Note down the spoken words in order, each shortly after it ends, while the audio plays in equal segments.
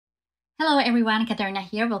Hello everyone, Katarina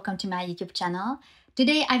here. Welcome to my YouTube channel.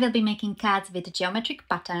 Today I will be making cards with geometric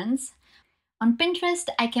patterns. On Pinterest,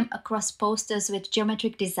 I came across posters with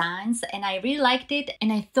geometric designs and I really liked it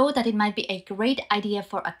and I thought that it might be a great idea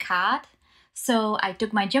for a card. So I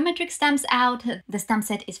took my geometric stamps out. The stamp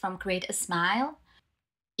set is from Create a Smile.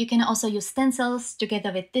 You can also use stencils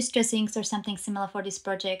together with distress inks or something similar for this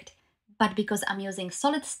project. But because I'm using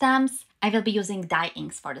solid stamps, I will be using dye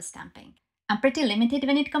inks for the stamping. I'm pretty limited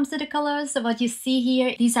when it comes to the colors. What you see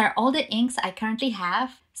here, these are all the inks I currently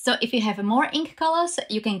have. So if you have more ink colors,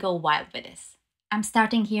 you can go wild with this. I'm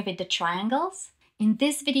starting here with the triangles. In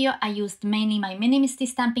this video, I used mainly my Mini Misty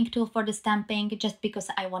stamping tool for the stamping just because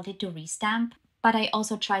I wanted to restamp. But I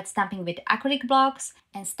also tried stamping with acrylic blocks,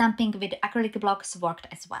 and stamping with acrylic blocks worked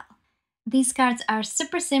as well. These cards are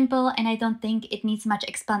super simple and I don't think it needs much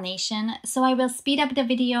explanation, so I will speed up the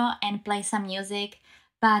video and play some music.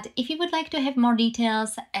 But if you would like to have more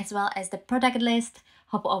details as well as the product list,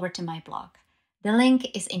 hop over to my blog. The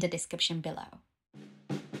link is in the description below.